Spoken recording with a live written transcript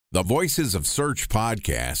The Voices of Search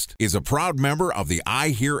podcast is a proud member of the I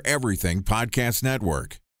Hear Everything podcast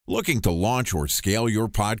network. Looking to launch or scale your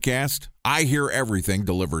podcast? I Hear Everything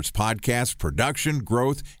delivers podcast production,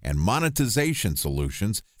 growth, and monetization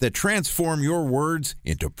solutions that transform your words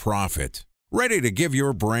into profit. Ready to give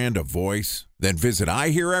your brand a voice? Then visit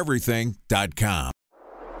iheareverything.com.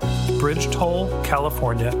 Bridge toll,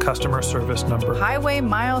 California, customer service number. Highway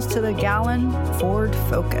miles to the gallon, Ford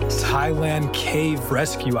Focus. Thailand cave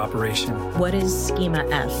rescue operation. What is Schema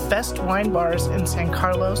F? Best wine bars in San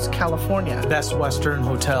Carlos, California. Best Western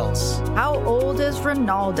hotels. How old is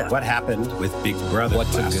Ronaldo? What happened with Big Brother?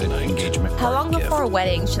 What's a good engagement? How long before a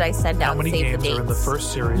wedding should I send out How many save games the dates? are in the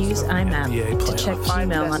first series? Use IMAP to check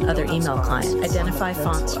email on other email clients. Identify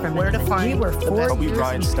fonts from Where to find We were 4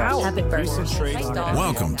 years out. Have it burned.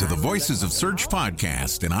 Welcome to the Voices of Search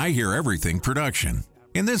podcast, and I Hear Everything production.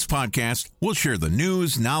 In this podcast, we'll share the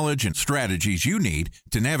news, knowledge, and strategies you need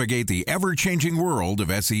to navigate the ever-changing world of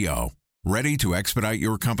SEO. Ready to expedite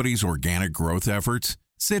your company's organic growth efforts?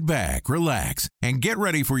 Sit back, relax, and get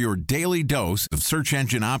ready for your daily dose of search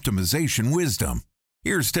engine optimization wisdom.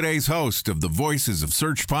 Here's today's host of the Voices of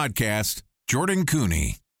Search podcast, Jordan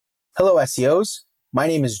Cooney. Hello, SEOs. My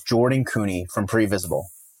name is Jordan Cooney from Previsible.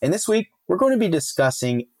 And this week, we're going to be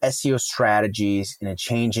discussing SEO strategies in a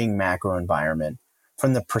changing macro environment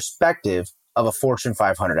from the perspective of a Fortune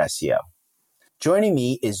 500 SEO. Joining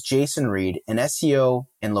me is Jason Reid, an SEO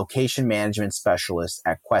and location management specialist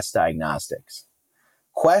at Quest Diagnostics.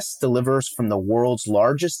 Quest delivers from the world's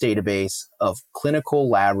largest database of clinical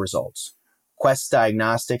lab results. Quest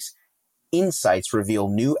Diagnostics insights reveal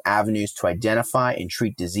new avenues to identify and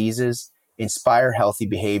treat diseases, inspire healthy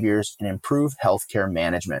behaviors, and improve healthcare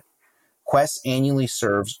management. Quest annually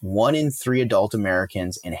serves 1 in 3 adult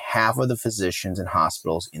Americans and half of the physicians and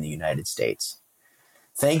hospitals in the United States.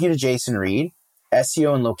 Thank you to Jason Reid,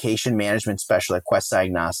 SEO and location management specialist at Quest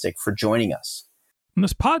Diagnostic, for joining us. And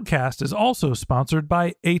this podcast is also sponsored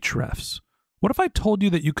by Ahrefs. What if I told you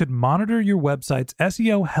that you could monitor your website's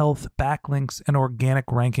SEO health, backlinks, and organic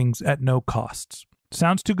rankings at no costs?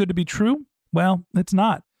 Sounds too good to be true? Well, it's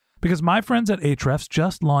not, because my friends at Ahrefs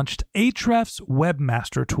just launched Ahrefs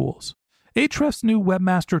Webmaster Tools. Ahrefs' new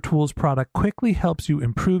Webmaster Tools product quickly helps you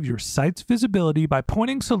improve your site's visibility by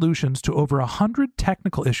pointing solutions to over 100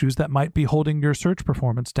 technical issues that might be holding your search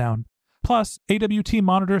performance down. Plus, AWT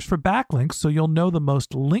monitors for backlinks so you'll know the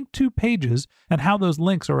most linked to pages and how those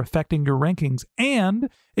links are affecting your rankings. And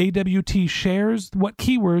AWT shares what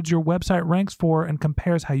keywords your website ranks for and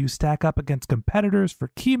compares how you stack up against competitors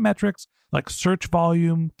for key metrics like search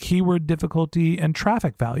volume, keyword difficulty, and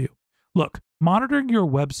traffic value. Look, monitoring your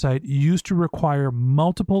website used to require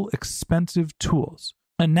multiple expensive tools.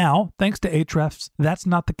 And now, thanks to Ahrefs, that's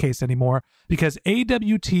not the case anymore, because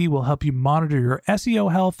AWT will help you monitor your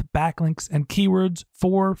SEO health, backlinks, and keywords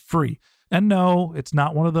for free. And no, it's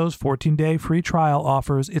not one of those 14-day free trial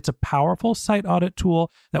offers. It's a powerful site audit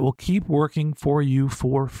tool that will keep working for you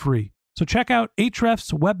for free. So check out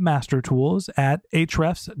Ahrefs Webmaster Tools at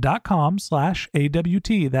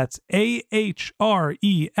ahrefs.com/AWT. That's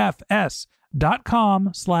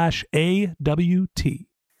ahrefs.com/AWT.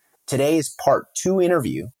 Today is part 2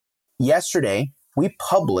 interview. Yesterday, we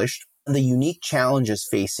published the unique challenges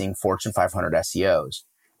facing Fortune 500 SEOs.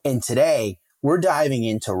 And today, we're diving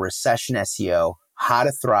into recession SEO, how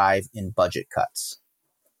to thrive in budget cuts.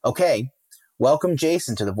 Okay, welcome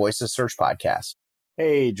Jason to the Voice of Search podcast.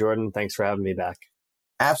 Hey, Jordan. Thanks for having me back.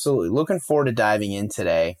 Absolutely. Looking forward to diving in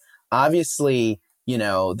today. Obviously,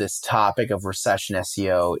 this topic of recession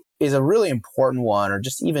SEO is a really important one, or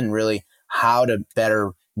just even really how to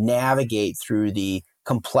better navigate through the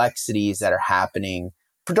complexities that are happening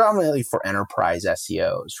predominantly for enterprise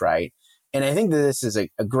SEOs, right? And I think that this is a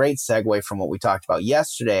great segue from what we talked about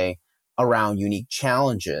yesterday around unique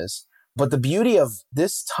challenges. But the beauty of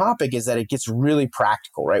this topic is that it gets really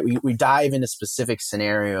practical, right? We dive into specific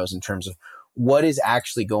scenarios in terms of what is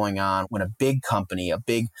actually going on when a big company, a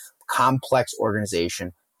big complex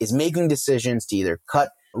organization is making decisions to either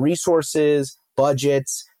cut resources,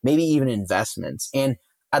 budgets, maybe even investments. And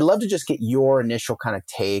I'd love to just get your initial kind of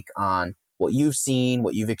take on what you've seen,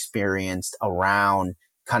 what you've experienced around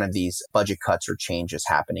kind of these budget cuts or changes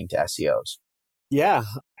happening to SEOs. Yeah,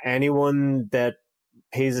 anyone that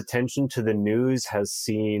pays attention to the news has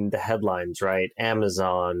seen the headlines, right?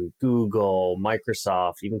 Amazon, Google,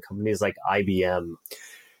 Microsoft, even companies like IBM.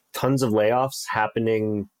 Tons of layoffs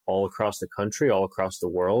happening all across the country, all across the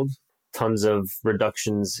world. Tons of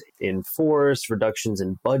reductions in force, reductions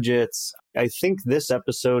in budgets. I think this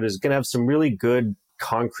episode is going to have some really good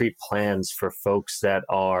concrete plans for folks that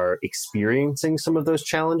are experiencing some of those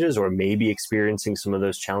challenges or maybe experiencing some of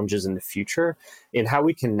those challenges in the future, and how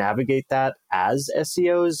we can navigate that as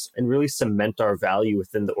SEOs and really cement our value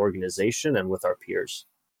within the organization and with our peers.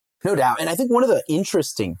 No doubt. And I think one of the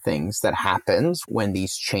interesting things that happens when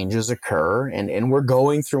these changes occur, and we're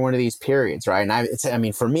going through one of these periods, right?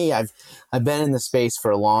 And for me, I've been in the space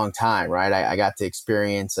for a long time, right? I got to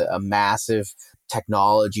experience a massive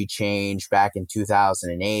technology change back in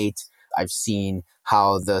 2008. I've seen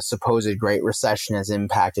how the supposed Great Recession has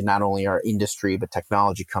impacted not only our industry, but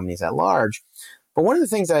technology companies at large. But one of the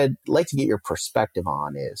things I'd like to get your perspective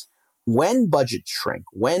on is when budgets shrink,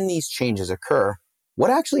 when these changes occur, what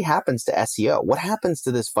actually happens to SEO? What happens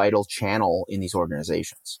to this vital channel in these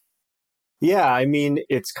organizations? Yeah, I mean,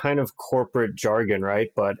 it's kind of corporate jargon, right?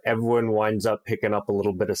 But everyone winds up picking up a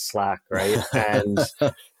little bit of slack, right? And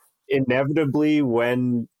inevitably,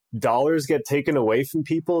 when dollars get taken away from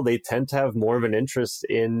people, they tend to have more of an interest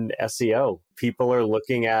in SEO. People are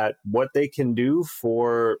looking at what they can do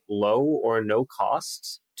for low or no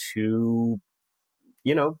cost to,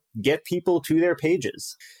 get people to their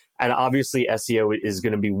pages. And obviously, SEO is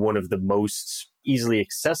going to be one of the most easily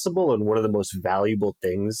accessible and one of the most valuable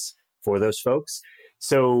things for those folks.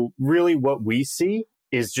 So really what we see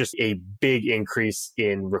is just a big increase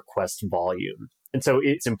in request volume. And so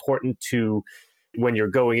it's important to, when you're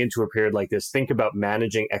going into a period like this, think about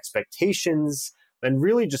managing expectations and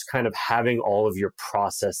really just kind of having all of your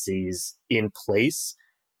processes in place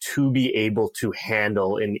to be able to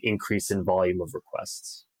handle an increase in volume of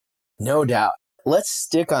requests. No doubt. Let's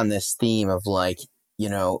stick on this theme of an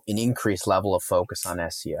increased level of focus on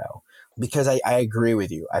SEO, because I agree with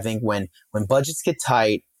you. I think when budgets get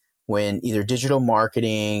tight, when either digital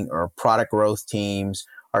marketing or product growth teams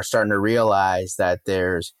are starting to realize that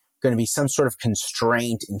there's going to be some sort of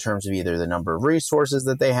constraint in terms of either the number of resources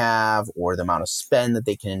that they have or the amount of spend that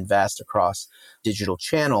they can invest across digital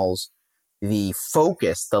channels, the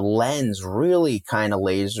focus, the lens really kind of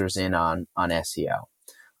lasers in on SEO.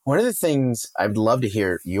 One of the things I'd love to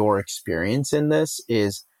hear your experience in this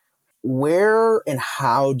is where and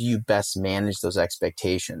how do you best manage those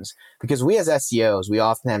expectations? Because we as SEOs, we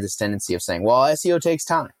often have this tendency of saying, well, SEO takes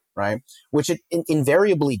time, right? Which it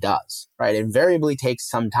invariably does, right? It invariably takes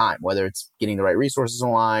some time, whether it's getting the right resources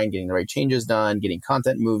aligned, getting the right changes done, getting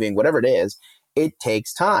content moving, whatever it is, it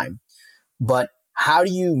takes time. But how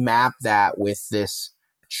do you map that with this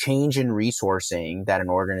change in resourcing that an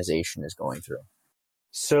organization is going through?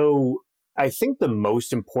 So I think the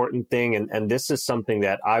most important thing, and this is something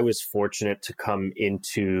that I was fortunate to come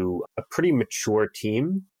into a pretty mature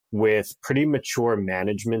team with pretty mature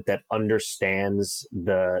management that understands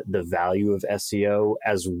the value of SEO,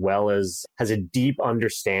 as well as has a deep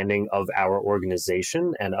understanding of our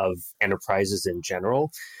organization and of enterprises in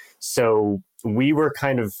general. So we were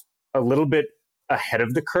kind of a little bit ahead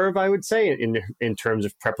of the curve, I would say, in terms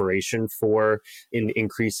of preparation for an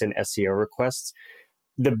increase in SEO requests.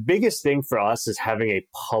 The biggest thing for us is having a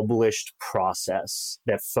published process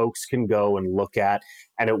that folks can go and look at.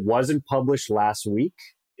 And it wasn't published last week.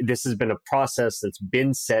 This has been a process that's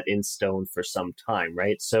been set in stone for some time,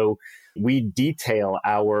 right? So we detail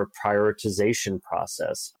our prioritization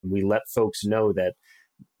process. We let folks know that,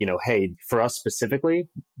 hey, for us specifically,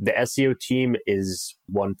 the SEO team is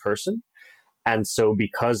one person. And so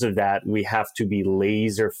because of that, we have to be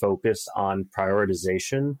laser focused on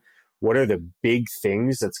prioritization. What are the big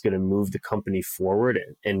things that's going to move the company forward?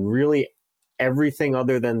 And really everything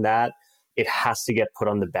other than that, it has to get put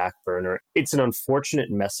on the back burner. It's an unfortunate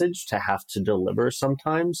message to have to deliver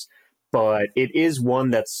sometimes, but it is one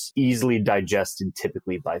that's easily digested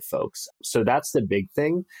typically by folks. So that's the big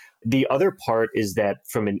thing. The other part is that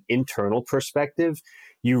from an internal perspective,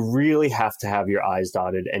 you really have to have your I's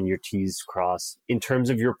dotted and your T's crossed in terms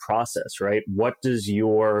of your process, right? What does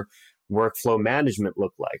your workflow management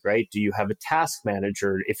look like, right? Do you have a task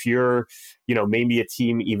manager? If you're, maybe a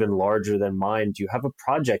team even larger than mine, do you have a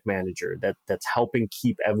project manager that's helping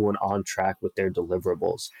keep everyone on track with their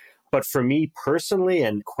deliverables? But for me personally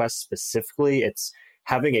and Quest specifically, it's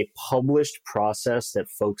having a published process that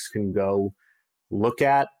folks can go look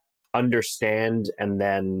at, understand, and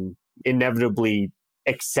then inevitably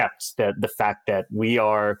accept that the fact that we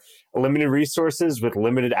are limited resources with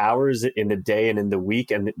limited hours in the day and in the week,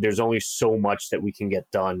 and there's only so much that we can get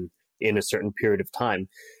done in a certain period of time.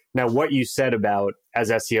 Now, what you said about as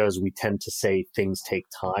SEOs, we tend to say things take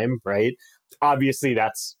time, right? Obviously,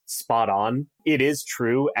 that's spot on. It is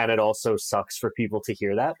true, and it also sucks for people to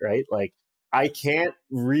hear that, right? Like, I can't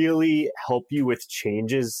really help you with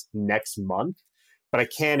changes next month, but I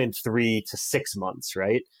can in 3 to 6 months,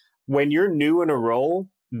 right? when you're new in a role,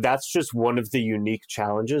 that's just one of the unique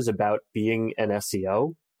challenges about being an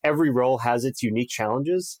SEO. Every role has its unique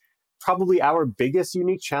challenges. Probably our biggest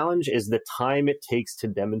unique challenge is the time it takes to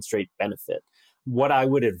demonstrate benefit. What I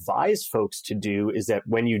would advise folks to do is that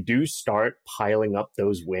when you do start piling up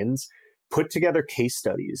those wins, put together case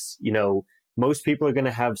studies. Most people are going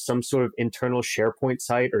to have some sort of internal SharePoint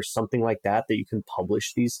site or something like that you can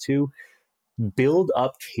publish these to. Build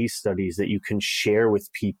up case studies that you can share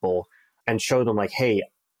with people and show them like, hey,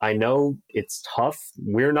 I know it's tough.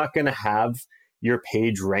 We're not going to have your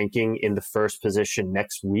page ranking in the first position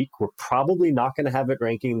next week. We're probably not going to have it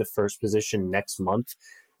ranking in the first position next month.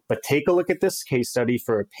 But take a look at this case study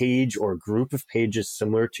for a page or a group of pages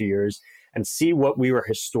similar to yours and see what we were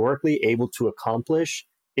historically able to accomplish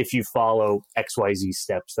if you follow XYZ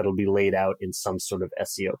steps that'll be laid out in some sort of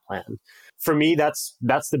SEO plan. For me, that's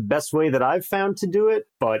the best way that I've found to do it.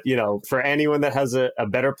 But, for anyone that has a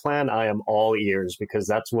better plan, I am all ears, because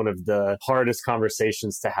that's one of the hardest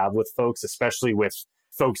conversations to have with folks, especially with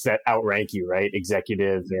folks that outrank you, right?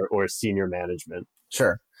 Executives or senior management.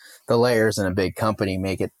 Sure. The layers in a big company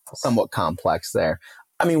make it somewhat complex there.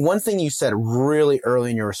 I mean, one thing you said really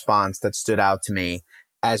early in your response that stood out to me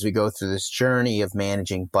as we go through this journey of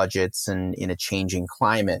managing budgets and in a changing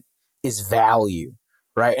climate is value,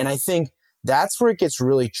 right? And I think that's where it gets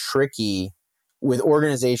really tricky with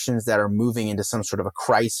organizations that are moving into some sort of a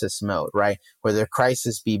crisis mode, right? Whether the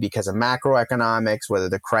crisis be because of macroeconomics, whether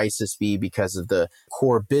the crisis be because of the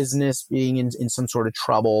core business being in some sort of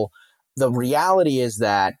trouble. The reality is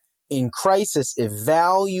that in crisis, if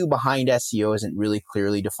value behind SEO isn't really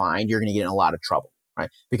clearly defined, you're going to get in a lot of trouble, right?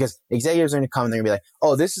 Because executives are going to come and they're going to be like,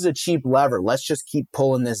 oh, this is a cheap lever. Let's just keep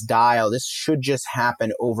pulling this dial. This should just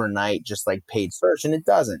happen overnight, just like paid search. And it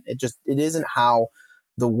doesn't. It isn't how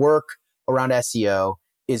the work around SEO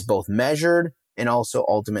is both measured and also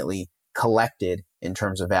ultimately collected in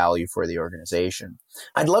terms of value for the organization.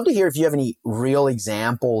 I'd love to hear if you have any real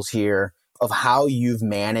examples here of how you've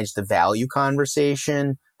managed the value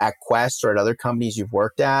conversation at Quest or at other companies you've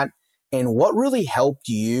worked at, and what really helped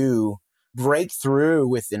you break through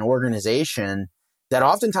with an organization that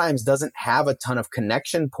oftentimes doesn't have a ton of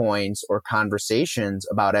connection points or conversations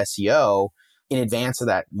about SEO in advance of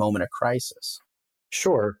that moment of crisis.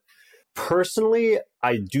 Sure. Personally,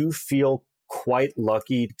 I do feel quite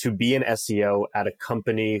lucky to be an SEO at a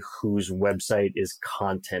company whose website is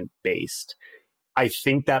content-based. I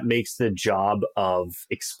think that makes the job of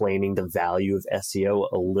explaining the value of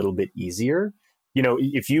SEO a little bit easier.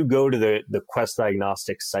 If you go to the Quest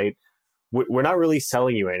Diagnostics site, we're not really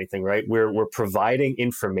selling you anything, right? We're providing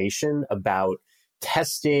information about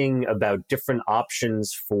testing, about different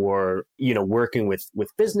options for, working with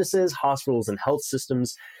businesses, hospitals, and health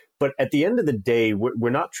systems. But at the end of the day, we're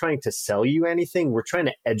not trying to sell you anything. We're trying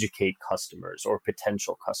to educate customers or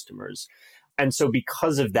potential customers. And so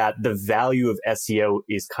because of that, the value of SEO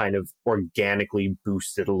is kind of organically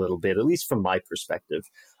boosted a little bit, at least from my perspective.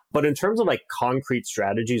 But in terms of like concrete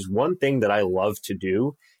strategies, one thing that I love to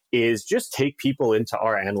do is just take people into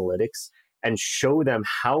our analytics and show them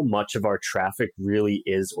how much of our traffic really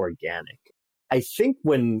is organic. I think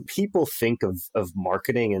when people think of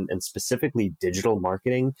marketing and specifically digital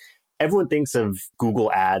marketing, everyone thinks of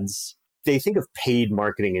Google Ads. They think of paid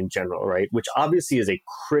marketing in general, right? Which obviously is a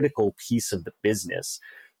critical piece of the business.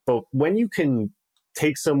 But when you can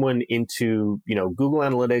take someone into, Google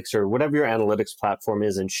Analytics or whatever your analytics platform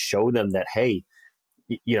is and show them that, hey,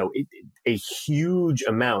 a huge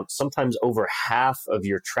amount, sometimes over half of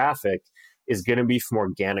your traffic is going to be from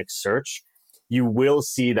organic search, you will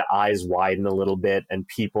see the eyes widen a little bit and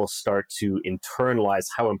people start to internalize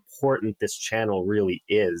how important this channel really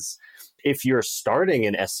is. If you're starting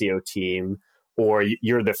an SEO team or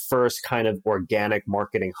you're the first kind of organic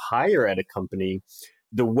marketing hire at a company,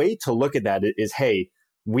 the way to look at that is, hey,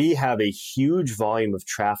 we have a huge volume of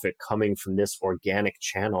traffic coming from this organic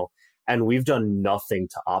channel, and we've done nothing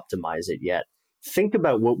to optimize it yet. Think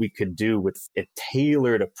about what we could do with a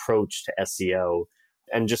tailored approach to SEO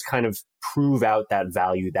and just kind of prove out that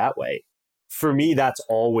value that way. For me, that's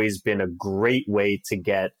always been a great way to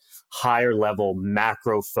get higher level,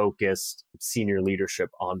 macro focused senior leadership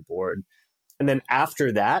on board. And then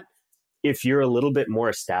after that, if you're a little bit more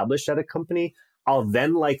established at a company, I'll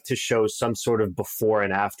then like to show some sort of before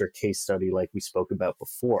and after case study like we spoke about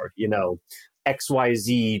before.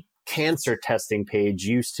 XYZ cancer testing page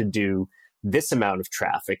used to do this amount of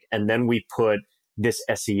traffic, and then we put this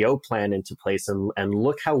SEO plan into place and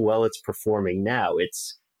look how well it's performing now.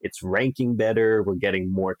 It's ranking better. We're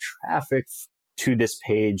getting more traffic to this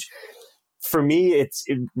page. For me,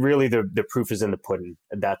 really the proof is in the pudding.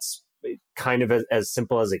 That's kind of as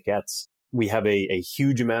simple as it gets. We have a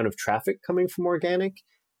huge amount of traffic coming from organic.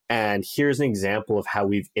 And here's an example of how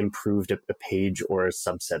we've improved a page or a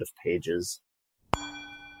subset of pages.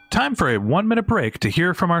 Time for a 1-minute break to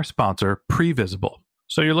hear from our sponsor, Previsible.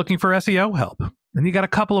 So you're looking for SEO help, and you got a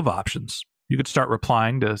couple of options. You could start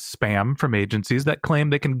replying to spam from agencies that claim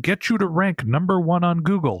they can get you to rank number 1 on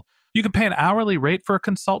Google. You can pay an hourly rate for a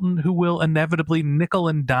consultant who will inevitably nickel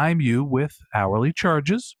and dime you with hourly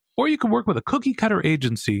charges. Or you can work with a cookie-cutter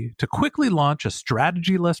agency to quickly launch a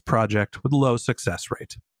strategy-less project with low success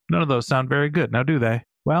rate. None of those sound very good, now do they?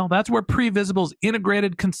 Well, that's where Previsible's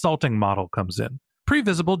integrated consulting model comes in.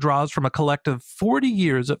 Previsible draws from a collective 40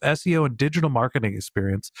 years of SEO and digital marketing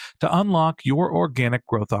experience to unlock your organic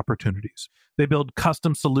growth opportunities. They build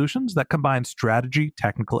custom solutions that combine strategy,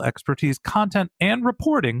 technical expertise, content, and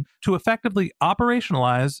reporting to effectively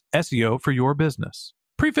operationalize SEO for your business.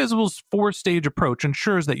 Previsible's 4-stage approach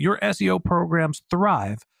ensures that your SEO programs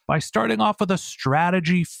thrive by starting off with a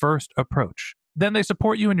strategy-first approach. Then they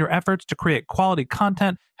support you in your efforts to create quality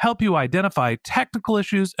content, help you identify technical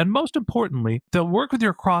issues, and most importantly, they'll work with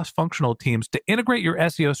your cross-functional teams to integrate your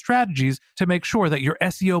SEO strategies to make sure that your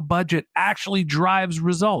SEO budget actually drives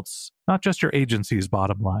results, not just your agency's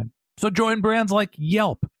bottom line. So join brands like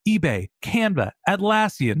Yelp, eBay, Canva,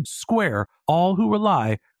 Atlassian, Square, all who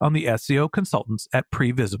rely on the SEO consultants at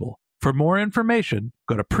Previsible. For more information,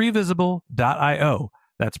 go to previsible.io.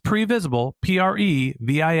 That's Previsible,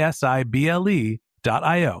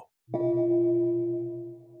 Previsible.io.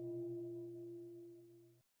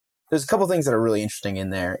 There's a couple things that are really interesting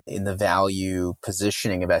in there in the value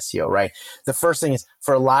positioning of SEO, right? The first thing is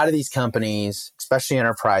for a lot of these companies, especially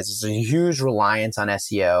enterprises, there's a huge reliance on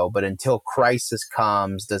SEO, but until crisis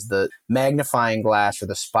comes, does the magnifying glass or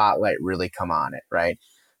the spotlight really come on it, right?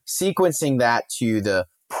 Sequencing that to the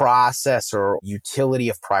process or utility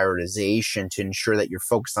of prioritization to ensure that you're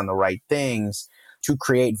focused on the right things to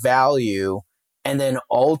create value, and then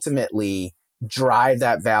ultimately drive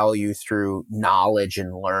that value through knowledge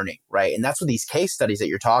and learning, right? And that's what these case studies that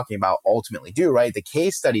you're talking about ultimately do, right? The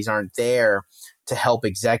case studies aren't there to help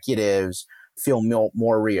executives feel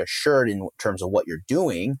more reassured in terms of what you're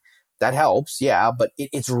doing. That helps, yeah, but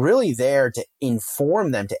it's really there to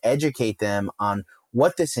inform them, to educate them on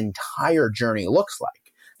what this entire journey looks like.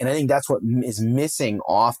 And I think that's what is missing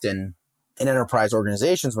often in enterprise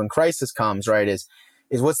organizations when crisis comes, right, is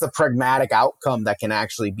what's the pragmatic outcome that can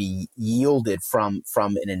actually be yielded from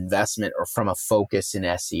an investment or from a focus in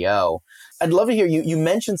SEO. I'd love to hear you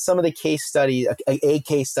mentioned some of the case study, a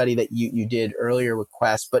case study that you did earlier with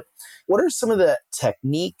Quest, but what are some of the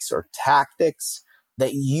techniques or tactics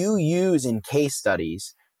that you use in case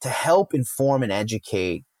studies to help inform and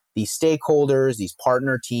educate these stakeholders, these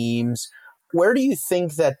partner teams? Where do you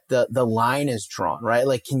think that the line is drawn, right?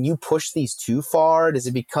 Like, can you push these too far? Does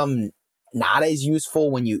it become not as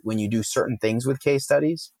useful when you do certain things with case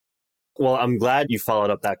studies? Well, I'm glad you followed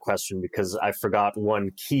up that question because I forgot one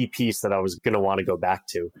key piece that I was going to want to go back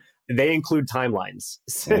to. They include timelines.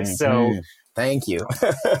 So thank you.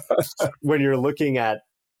 When you're looking at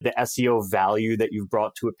the SEO value that you've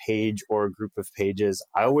brought to a page or a group of pages,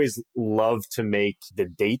 I always love to make the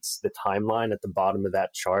dates, the timeline at the bottom of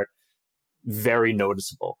that chart very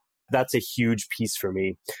noticeable. That's a huge piece for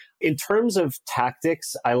me. In terms of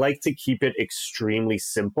tactics, I like to keep it extremely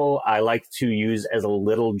simple. I like to use as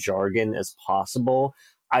little jargon as possible.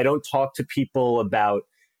 I don't talk to people about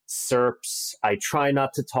SERPs. I try not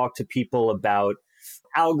to talk to people about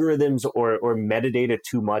algorithms or metadata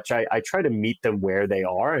too much. I try to meet them where they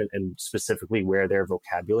are and specifically where their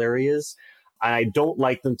vocabulary is. I don't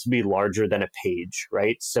like them to be larger than a page,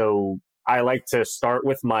 right? So I like to start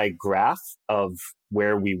with my graph of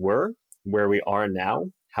where we were, where we are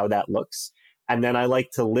now, how that looks. And then I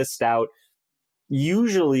like to list out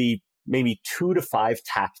usually maybe 2 to 5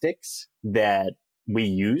 tactics that we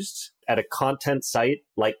used at a content site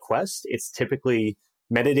like Quest. It's typically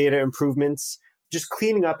metadata improvements, just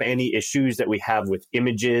cleaning up any issues that we have with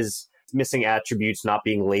images, missing attributes, not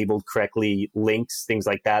being labeled correctly, links, things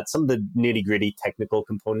like that, some of the nitty-gritty technical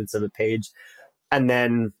components of the page. And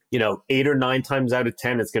then, 8 or 9 times out of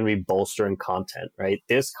 10, it's going to be bolstering content, right?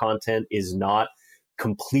 This content is not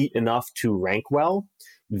complete enough to rank well.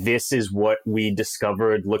 This is what we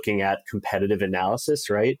discovered looking at competitive analysis,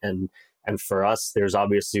 right? And for us, there's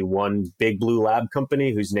obviously one big blue lab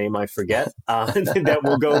company whose name I forget that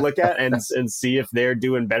we'll go look at and see if they're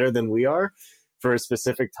doing better than we are for a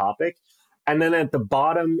specific topic. And then at the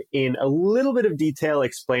bottom, in a little bit of detail,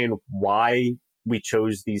 explain why we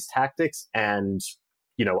chose these tactics and,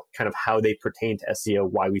 kind of how they pertain to SEO,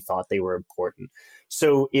 why we thought they were important.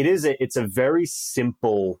 So it's a very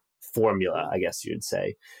simple formula, I guess you'd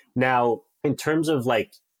say. Now, in terms of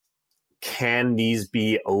like, can these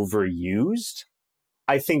be overused?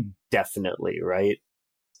 I think definitely, right?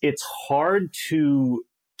 It's hard to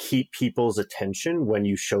keep people's attention when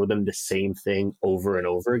you show them the same thing over and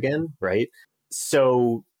over again, right?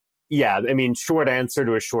 So, yeah, I mean, short answer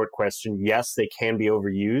to a short question, yes, they can be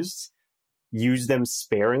overused. Use them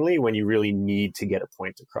sparingly when you really need to get a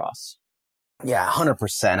point across. Yeah,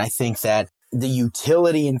 100%. I think that the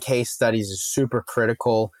utility in case studies is super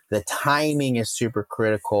critical. The timing is super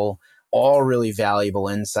critical. All really valuable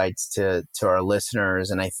insights to our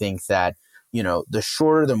listeners. And I think that, you know, the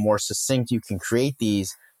shorter, the more succinct you can create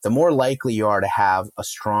these, the more likely you are to have a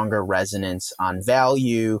stronger resonance on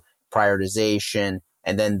value, prioritization,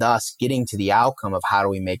 and then thus getting to the outcome of how do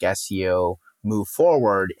we make SEO move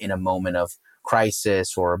forward in a moment of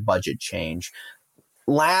crisis or budget change.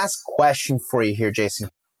 Last question for you here, Jason.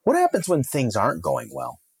 What happens when things aren't going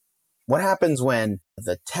well? What happens when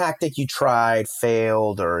the tactic you tried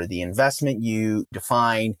failed or the investment you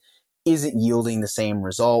defined isn't yielding the same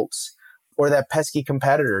results or that pesky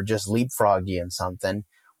competitor just leapfrogged you in something?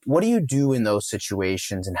 What do you do in those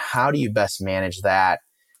situations and how do you best manage that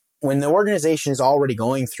when the organization is already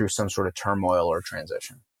going through some sort of turmoil or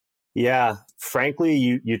transition? Yeah, frankly,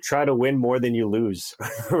 you try to win more than you lose,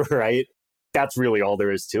 right? That's really all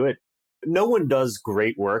there is to it. No one does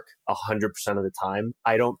great work 100% of the time.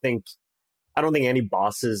 I don't think any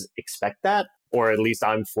bosses expect that, or at least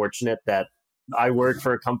I'm fortunate that I work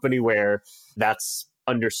for a company where that's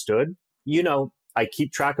understood. You know, I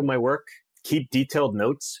keep track of my work, keep detailed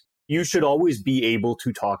notes. You should always be able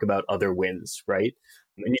to talk about other wins, right?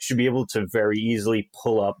 And you should be able to very easily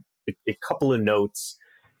pull up a couple of notes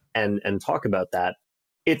and talk about that.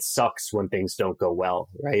 It sucks when things don't go well,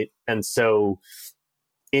 right? And so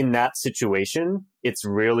in that situation, it's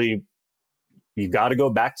really, you got to go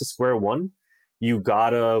back to square one. You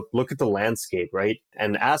got to look at the landscape, right?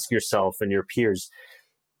 And ask yourself and your peers,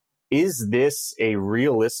 is this a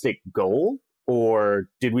realistic goal? Or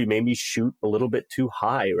did we maybe shoot a little bit too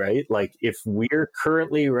high, right? Like if we're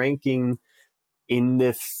currently ranking in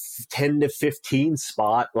the 10 to 15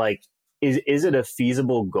 spot, like is it a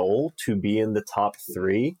feasible goal to be in the top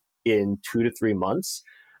 3 in 2 to 3 months?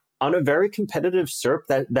 On a very competitive SERP,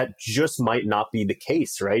 that just might not be the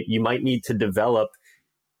case, right? You might need to develop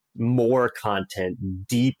more content,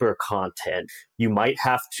 deeper content. You might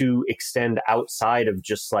have to extend outside of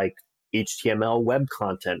just like HTML web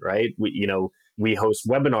content, right? We host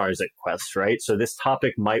webinars at Quest, right? So this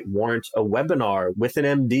topic might warrant a webinar with an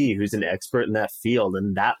MD who's an expert in that field,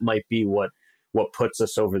 and that might be what puts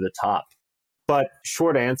us over the top. But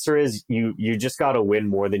short answer is you just got to win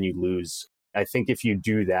more than you lose. I think if you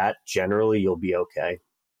do that, generally you'll be okay.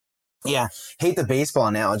 Yeah, hate the baseball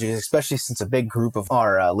analogies, especially since a big group of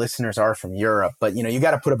our listeners are from Europe. But, you know, you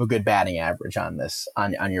got to put up a good batting average on this,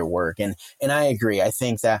 on your work. And I agree. I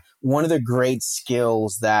think that one of the great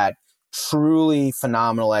skills that truly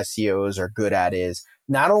phenomenal SEOs are good at is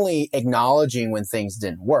not only acknowledging when things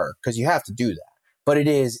didn't work, because you have to do that, but it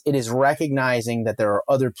is recognizing that there are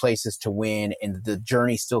other places to win and the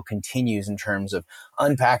journey still continues in terms of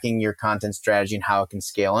unpacking your content strategy and how it can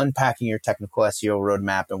scale, unpacking your technical SEO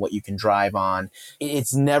roadmap and what you can drive on.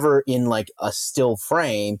 It's never in like a still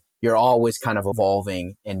frame. You're always kind of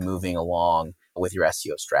evolving and moving along with your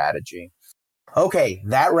SEO strategy. Okay,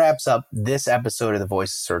 that wraps up this episode of the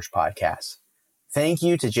Voice of Search podcast. Thank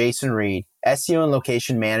you to Jason Reid, SEO and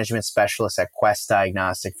Location Management Specialist at Quest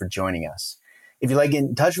Diagnostics, for joining us. If you'd like to get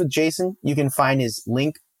in touch with Jason, you can find his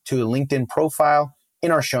link to a LinkedIn profile in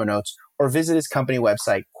our show notes or visit his company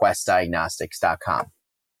website, questdiagnostics.com.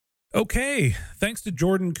 Okay, thanks to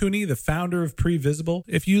Jordan Cooney, the founder of Previsible.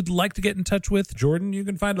 If you'd like to get in touch with Jordan, you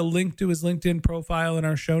can find a link to his LinkedIn profile in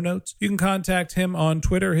our show notes. You can contact him on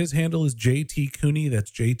Twitter. His handle is JT Cooney, that's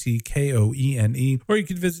JTKOENE. Or you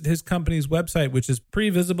can visit his company's website, which is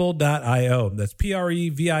previsible.io. That's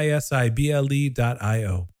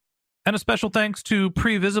previsible.io. And a special thanks to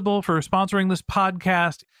Previsible for sponsoring this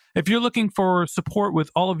podcast. If you're looking for support with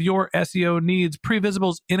all of your SEO needs,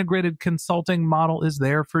 Previsible's integrated consulting model is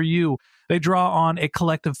there for you. They draw on a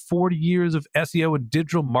collective 40 years of SEO and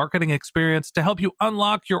digital marketing experience to help you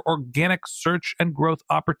unlock your organic search and growth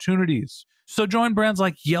opportunities. So join brands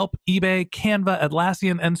like Yelp, eBay, Canva,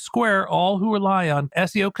 Atlassian, and Square, all who rely on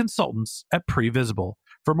SEO consultants at Previsible.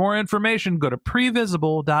 For more information, go to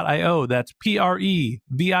previsible.io. That's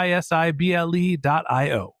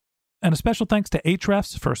previsible.io. And a special thanks to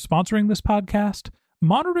Ahrefs for sponsoring this podcast.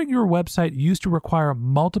 Monitoring your website used to require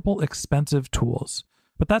multiple expensive tools,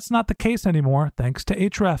 but that's not the case anymore thanks to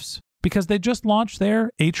Ahrefs. because they just launched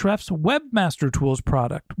their Ahrefs Webmaster Tools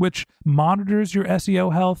product, which monitors your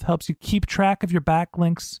SEO health, helps you keep track of your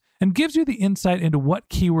backlinks, and gives you the insight into what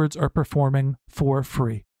keywords are performing for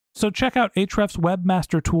free. So check out Ahrefs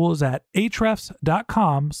Webmaster Tools at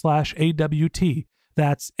ahrefs.com/AWT.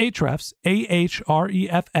 That's Ahrefs,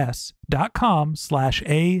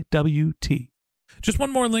 ahrefs.com/AWT. Just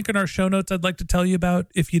one more link in our show notes I'd like to tell you about.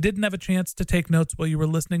 If you didn't have a chance to take notes while you were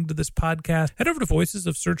listening to this podcast, head over to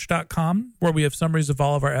voicesofsearch.com, where we have summaries of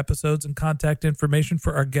all of our episodes and contact information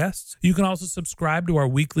for our guests. You can also subscribe to our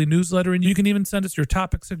weekly newsletter, and you can even send us your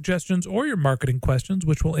topic suggestions or your marketing questions,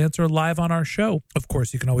 which we'll answer live on our show. Of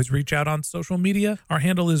course, you can always reach out on social media. Our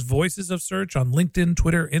handle is Voices of Search on LinkedIn,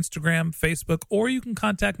 Twitter, Instagram, Facebook, or you can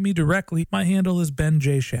contact me directly. My handle is Ben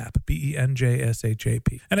J. Shap,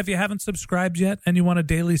 BenJShap. And if you haven't subscribed yet, and you want a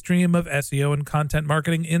daily stream of SEO and content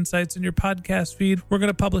marketing insights in your podcast feed, we're going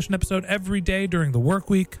to publish an episode every day during the work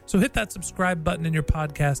week. So hit that subscribe button in your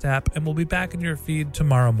podcast app, and we'll be back in your feed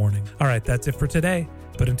tomorrow morning. All right, that's it for today.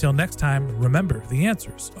 But until next time, remember, the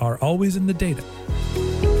answers are always in the data.